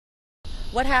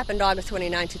What happened August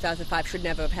 29, 2005 should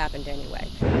never have happened anyway.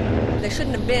 There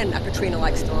shouldn't have been a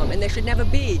Katrina-like storm, and there should never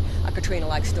be a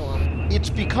Katrina-like storm. It's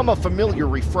become a familiar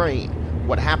refrain.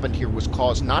 What happened here was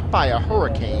caused not by a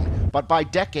hurricane, but by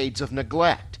decades of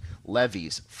neglect.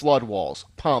 Levees, flood walls,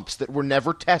 pumps that were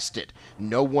never tested.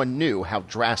 No one knew how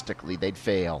drastically they'd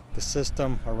fail. The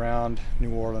system around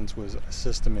New Orleans was a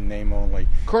system in name only.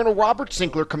 Colonel Robert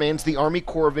Sinkler commands the Army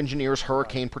Corps of Engineers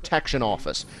Hurricane Protection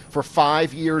Office. For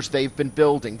 5 years, they've been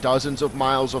building dozens of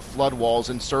miles of flood walls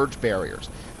and surge barriers.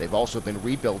 They've also been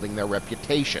rebuilding their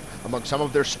reputation among some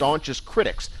of their staunchest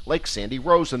critics, like Sandy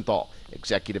Rosenthal,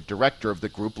 executive director of the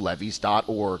group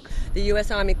levees.org. The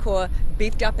U.S. Army Corps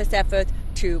beefed up its efforts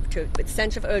with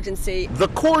sense of urgency. The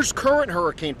Corps' current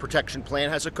hurricane protection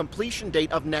plan has a completion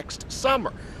date of next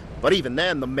summer. But even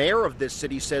then, the mayor of this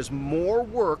city says more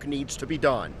work needs to be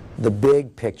done. The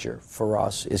big picture for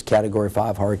us is Category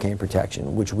 5 hurricane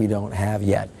protection, which we don't have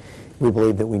yet. We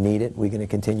believe that we need it. We're going to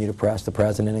continue to press the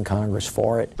President and Congress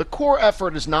for it. The Corps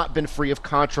effort has not been free of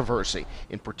controversy.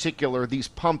 In particular, these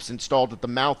pumps installed at the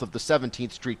mouth of the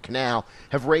 17th Street Canal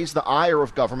have raised the ire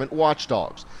of government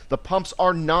watchdogs. The pumps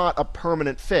are not a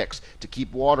permanent fix to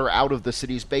keep water out of the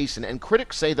city's basin, and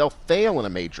critics say they'll fail in a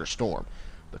major storm.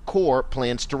 The Corps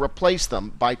plans to replace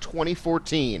them by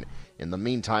 2014. In the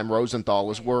meantime, Rosenthal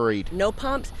is worried. No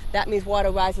pumps, that means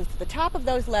water rises to the top of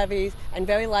those levees, and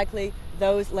very likely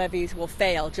those levees will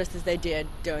fail just as they did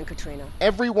during Katrina.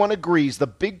 Everyone agrees the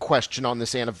big question on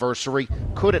this anniversary,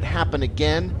 could it happen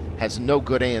again, has no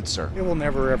good answer. It will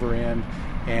never ever end,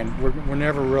 and we're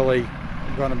never really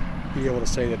going to be able to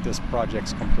say that this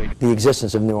project's complete. The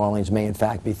existence of New Orleans may in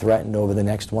fact be threatened over the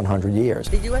next 100 years.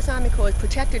 The U.S. Army Corps is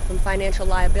protected from financial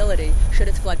liability should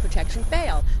its flood protection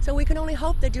fail. So we can only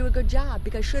hope they do a good job,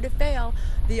 because should it fail,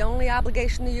 the only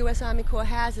obligation the U.S. Army Corps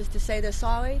has is to say they're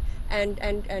sorry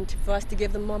and for us to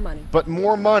give them more money. But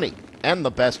more money and the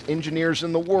best engineers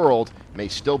in the world may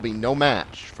still be no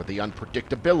match for the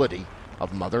unpredictability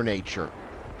of Mother Nature.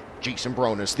 Jason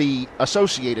Bronis, The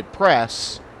Associated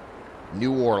Press,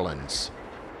 New Orleans.